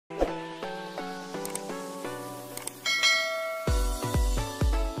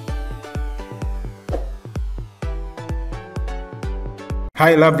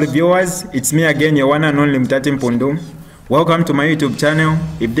Hi lovely viewers, it's me again, your one and only Mutati Mpundu. Welcome to my YouTube channel.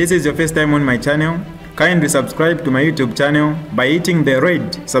 If this is your first time on my channel, kindly subscribe to my YouTube channel by hitting the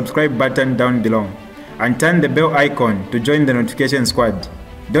red subscribe button down below and turn the bell icon to join the notification squad.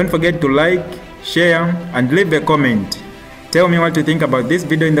 Don't forget to like, share and leave a comment. Tell me what you think about this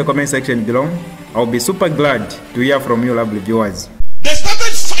video in the comment section below. I'll be super glad to hear from you lovely viewers. They started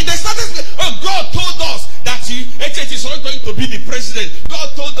God told us that HH is not going to be the president. God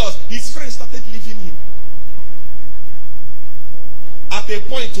told us. His friends started leaving him. At a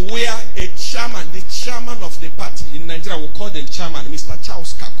point where the chairman of the party in Nigeria, will call them chairman, Mr.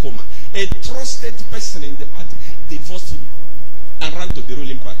 Charles Kakoma, a trusted person in the party, divorced him and ran to the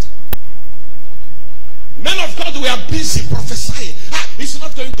ruling party. Men of God were busy prophesying. It's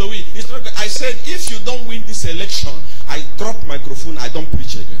not going to win. It's not. I said, if you don't win this election, I drop microphone. I don't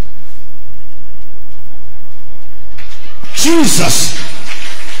preach again. Jesus.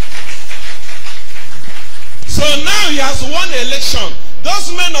 So now he has won the election.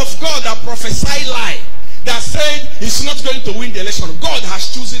 Those men of God that prophesy lie, that said he's not going to win the election, God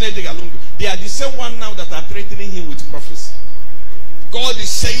has chosen Edgar Lungu. They are the same one now that are threatening him with prophecy. God is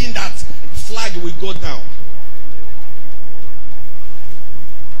saying that flag will go down.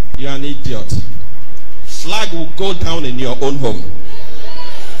 You are an idiot. Flag will go down in your own home.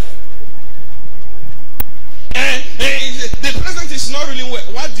 The president is not really well.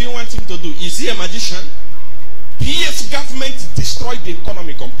 What do you want him to do? Is he a magician? PF government destroyed the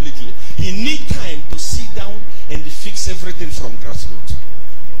economy completely. He needs time to sit down and fix everything from grassroots.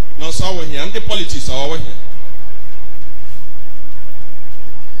 Now, so we're here, and the politics are over here.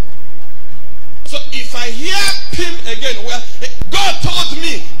 So if I hear him again, well, God told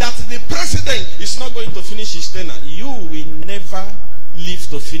me that the president is not going to finish his tenure. You will never live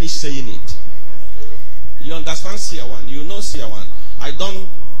to finish saying it. You understand Seer 1? You know Seer 1. I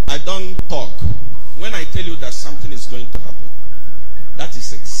don't talk. When I tell you that something is going to happen, that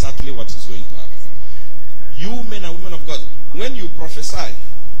is exactly what is going to happen. You men and women of God, when you prophesy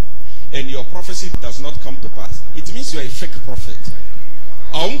and your prophecy does not come to pass, it means you are a fake prophet.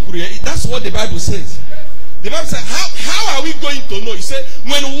 That's what the Bible says. The Bible says, how are we going to know? He said,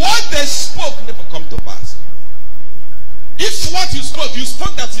 when what they spoke never come to pass. If what you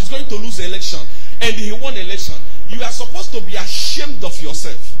spoke that he's going to lose the election, and he won election, you are supposed to be ashamed of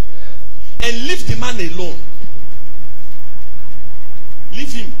yourself and leave the man alone.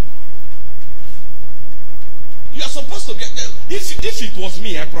 Leave him. You are supposed to get. If it was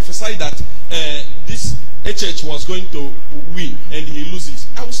me, I prophesied that this HH was going to win and he loses,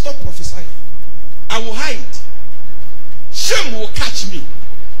 I will stop prophesying. I will hide. Shame will catch me.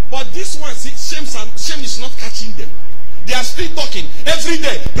 But this one, shame is not catching them. They are still talking. Every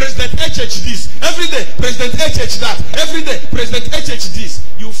day, President HH this. Every day, President HH that. Every day, President HH this.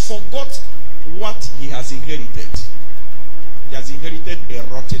 You forgot what he has inherited. He has inherited a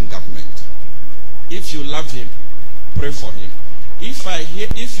rotten government. If you love him, pray for him.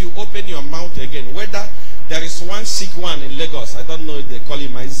 If you open your mouth again, whether there is one sick one in Lagos, I don't know if they call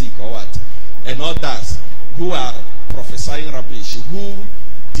him Isaac or what, and others who are prophesying rubbish, who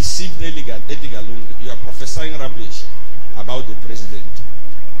deceived Edgar Lungu, you are prophesying rubbish about the president.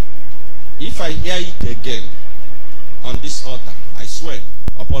 If I hear it again on this altar, I swear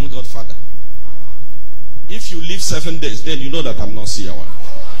upon God Father, if you live 7 days, then you know that I'm not Seer 1.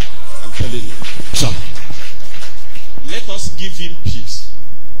 I'm telling you. So, let us give him peace.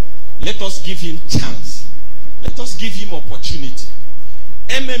 Let us give him chance. Let us give him opportunity.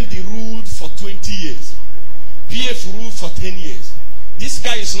 MMD ruled for 20 years. PF ruled for 10 years. This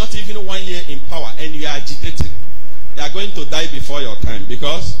guy is not even 1 year in power and you are agitating. You are going to die before your time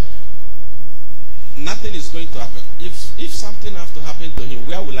because nothing is going to happen. If something has to happen to him,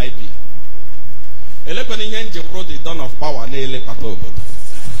 where will I be? The dawn of power.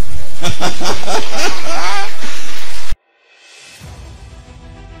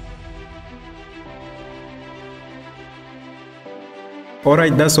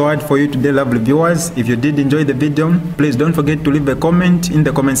 Alright, that's all for you today lovely viewers. If you did enjoy the video, please don't forget to leave a comment in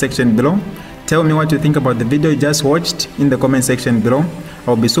the comment section below. Tell me what you think about the video you just watched in the comment section below.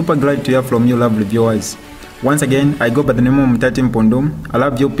 I'll be super glad to hear from you lovely viewers. Once again, I go by the name of Mutati Mpundu. I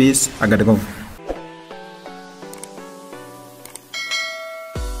love you, peace, I gotta go.